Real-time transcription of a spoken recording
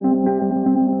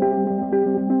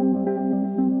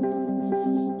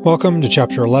Welcome to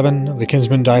Chapter 11 of the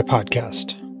Kinsmen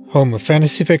podcast, home of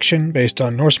fantasy fiction based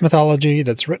on Norse mythology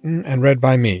that's written and read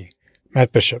by me,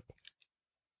 Matt Bishop.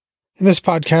 In this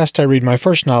podcast, I read my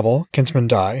first novel, Kinsmen,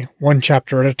 one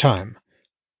chapter at a time.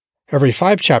 Every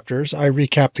 5 chapters, I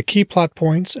recap the key plot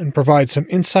points and provide some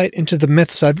insight into the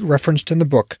myths I've referenced in the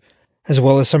book, as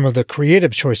well as some of the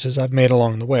creative choices I've made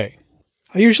along the way.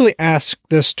 I usually ask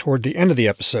this toward the end of the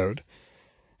episode,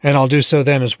 and I'll do so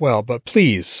then as well, but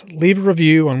please leave a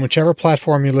review on whichever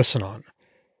platform you listen on.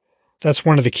 That's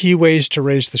one of the key ways to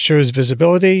raise the show's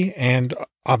visibility and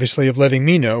obviously of letting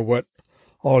me know what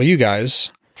all you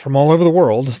guys from all over the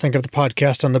world think of the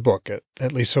podcast and the book,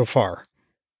 at least so far.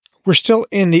 We're still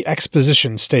in the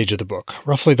exposition stage of the book.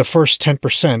 Roughly the first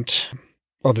 10%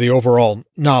 of the overall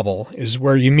novel is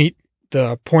where you meet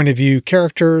the point of view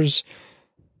characters,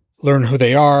 learn who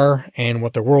they are, and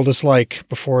what the world is like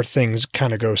before things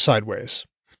kind of go sideways.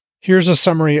 Here's a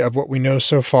summary of what we know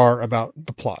so far about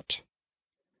the plot.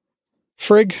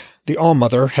 Frigg, the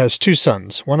Allmother, has 2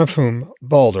 sons, one of whom,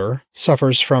 Balder,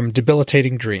 suffers from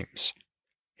debilitating dreams.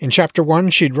 In Chapter 1,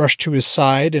 she'd rushed to his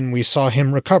side and we saw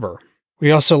him recover.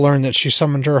 We also learned that she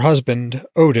summoned her husband,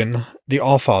 Odin, the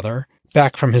Allfather,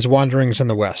 back from his wanderings in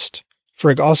the west.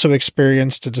 Frigg also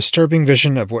experienced a disturbing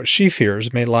vision of what she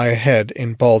fears may lie ahead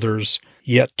in Baldur's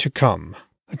yet to come.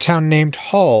 A town named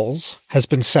Halls has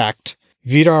been sacked.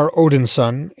 Vidar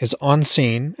Odinson is on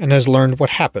scene and has learned what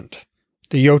happened.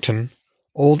 The Jotun,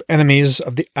 old enemies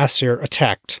of the Aesir,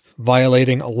 attacked,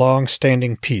 violating a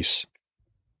long-standing peace.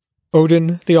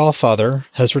 Odin, the Allfather,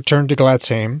 has returned to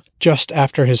Gladsheim just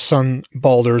after his son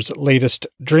Baldur's latest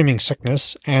dreaming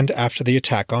sickness and after the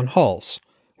attack on Halls.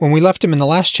 When we left him in the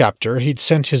last chapter, he'd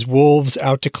sent his wolves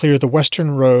out to clear the western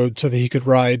road so that he could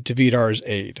ride to Vidar's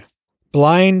aid.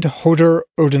 Blind Hoder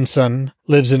Odinson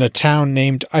lives in a town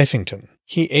named Ifington.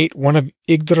 He ate one of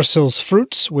Yggdrasil's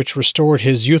fruits, which restored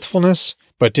his youthfulness,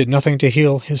 but did nothing to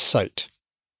heal his sight.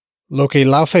 Loki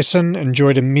Laufeyson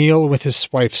enjoyed a meal with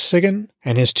his wife Sigyn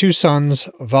and his 2 sons,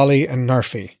 Vali and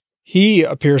Narfi. He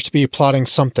appears to be plotting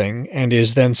something and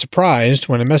is then surprised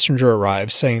when a messenger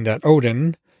arrives saying that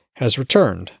Odin has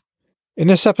returned. In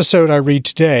this episode I read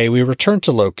today, we return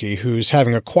to Loki, who's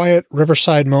having a quiet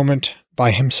riverside moment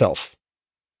by himself.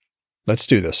 Let's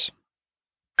do this.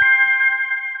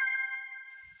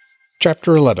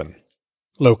 Chapter 11.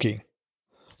 Loki.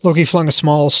 Loki flung a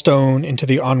small stone into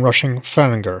the onrushing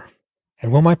Franingr.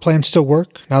 And will my plan still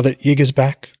work, now that Ygg is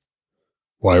back?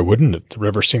 Why wouldn't it? The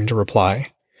river seemed to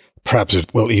reply. Perhaps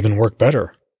it will even work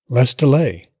better. Less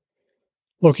delay.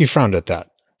 Loki frowned at that,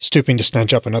 stooping to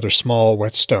snatch up another small,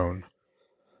 wet stone.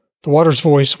 The water's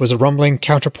voice was a rumbling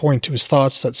counterpoint to his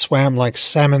thoughts that swam like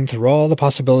salmon through all the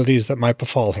possibilities that might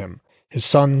befall him, his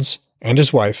sons, and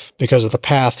his wife, because of the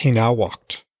path he now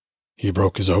walked. He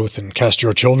broke his oath and cast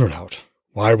your children out.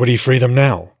 Why would he free them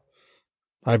now?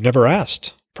 I've never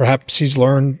asked. Perhaps he's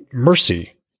learned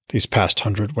mercy these past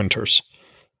 100 winters.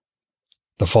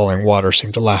 The falling water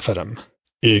seemed to laugh at him.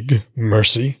 Ygg,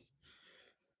 mercy?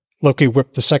 Loki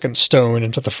whipped the second stone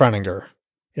into the Franingr.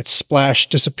 Its splash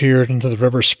disappeared into the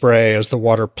river spray as the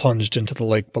water plunged into the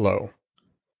lake below.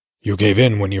 You gave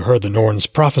in when you heard the Norns'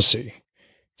 prophecy,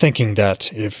 thinking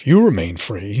that if you remained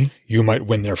free, you might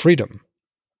win their freedom.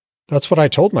 That's what I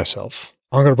told myself.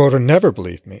 Angrboda never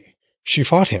believed me. She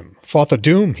fought him, fought the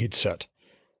doom he'd set.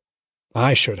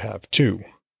 I should have, too.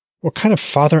 What kind of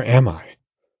father am I?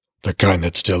 The kind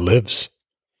that still lives.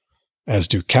 As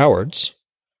do cowards.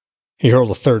 He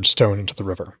hurled a third stone into the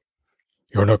river.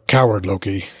 You're no coward,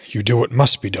 Loki. You do what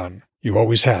must be done. You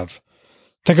always have.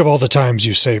 Think of all the times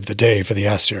you saved the day for the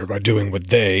Aesir by doing what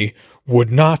they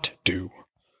would not do.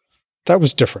 That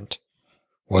was different.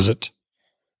 Was it?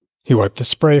 He wiped the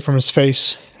spray from his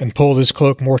face and pulled his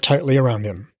cloak more tightly around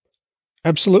him.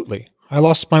 Absolutely. I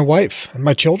lost my wife and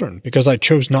my children because I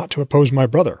chose not to oppose my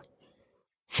brother.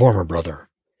 Former brother.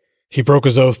 He broke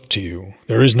his oath to you.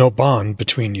 There is no bond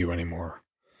between you anymore.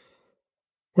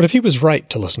 What if he was right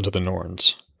to listen to the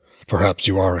Norns? Perhaps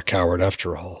you are a coward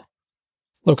after all.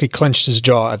 Loki clenched his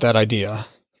jaw at that idea,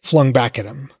 flung back at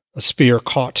him. A spear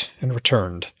caught and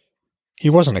returned. He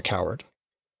wasn't a coward.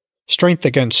 Strength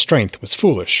against strength was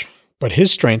foolish, but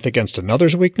his strength against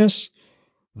another's weakness?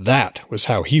 That was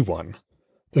how he won.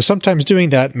 Though sometimes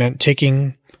doing that meant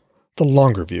taking the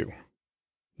longer view.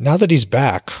 Now that he's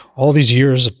back, all these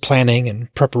years of planning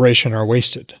and preparation are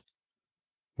wasted.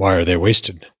 Why are they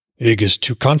wasted? Ygg is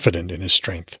too confident in his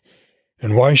strength.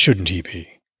 And why shouldn't he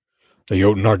be? The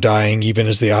Jotun are dying even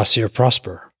as the Aesir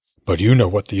prosper. But you know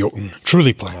what the Jotun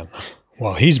truly plan,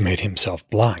 while he's made himself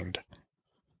blind.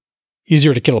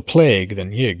 Easier to kill a plague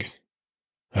than Ygg.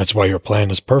 That's why your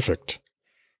plan is perfect.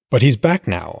 But he's back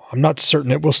now. I'm not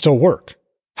certain it will still work.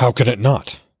 How can it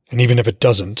not? And even if it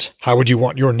doesn't, how would you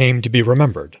want your name to be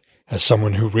remembered? As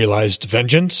someone who realized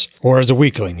vengeance, or as a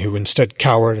weakling who instead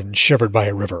cowered and shivered by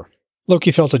a river?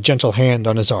 Loki felt a gentle hand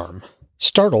on his arm.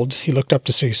 Startled, he looked up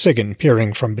to see Sigyn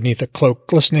peering from beneath a cloak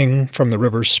glistening from the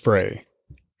river's spray.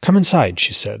 "Come inside,"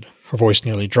 she said, her voice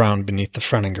nearly drowned beneath the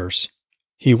Freningers.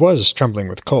 He was trembling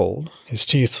with cold. His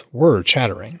teeth were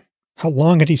chattering. How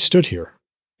long had he stood here?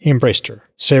 He embraced her,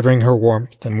 savoring her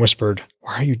warmth, and whispered,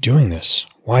 "Why are you doing this?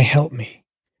 Why help me?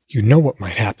 You know what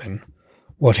might happen.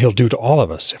 What he'll do to all of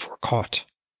us if we're caught."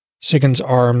 Sigyn's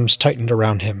arms tightened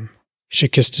around him. She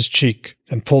kissed his cheek,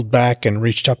 then pulled back and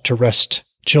reached up to rest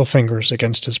chill fingers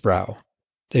against his brow.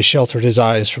 They sheltered his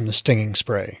eyes from the stinging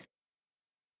spray.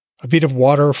 A bead of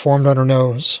water formed on her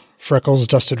nose, freckles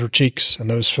dusted her cheeks, and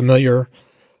those familiar,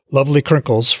 lovely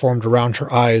crinkles formed around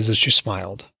her eyes as she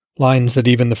smiled, lines that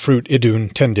even the fruit Idun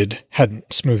tended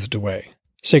hadn't smoothed away.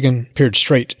 Sigyn peered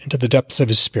straight into the depths of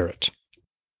his spirit.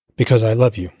 "Because I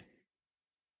love you."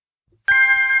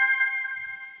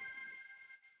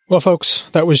 Well, folks,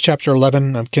 that was Chapter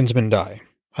 11 of Kinsmen Die.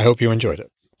 I hope you enjoyed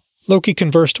it. Loki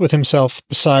conversed with himself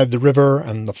beside the river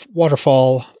and the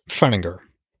waterfall Freningr.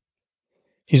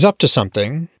 He's up to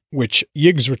something which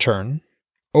Yg's return,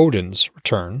 Odin's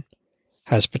return,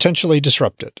 has potentially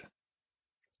disrupted.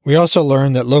 We also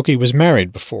learn that Loki was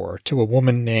married before to a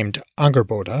woman named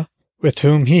Angerboda, with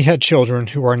whom he had children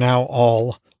who are now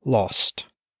all lost.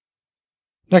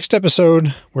 Next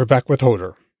episode, we're back with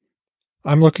Hodor.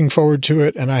 I'm looking forward to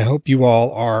it, and I hope you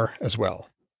all are as well.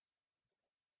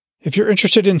 If you're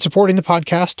interested in supporting the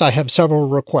podcast, I have several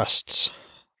requests.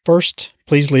 First,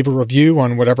 please leave a review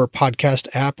on whatever podcast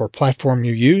app or platform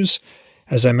you use.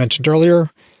 As I mentioned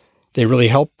earlier, they really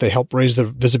help. They help raise the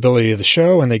visibility of the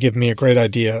show, and they give me a great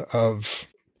idea of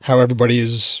how everybody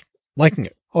is liking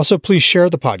it. Also, please share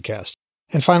the podcast.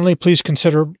 And finally, please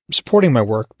consider supporting my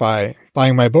work by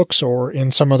buying my books or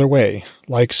in some other way,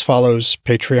 likes, follows,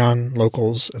 Patreon,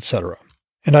 locals, etc.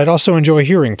 And I'd also enjoy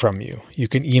hearing from you. You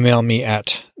can email me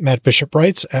at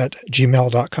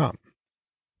mattbishopwrites@gmail.com.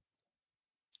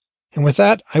 And with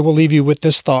that, I will leave you with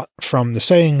this thought from the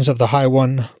sayings of the High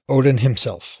One, Odin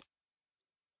himself.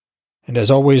 And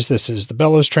as always, this is the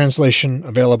Bellows translation,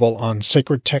 available on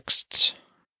Sacred Texts.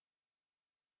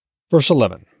 Verse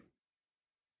 11.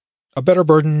 A better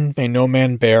burden may no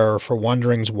man bear for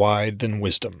wanderings wide than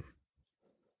wisdom.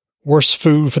 Worse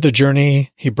food for the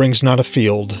journey he brings not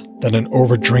afield than an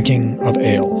overdrinking of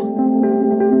ale.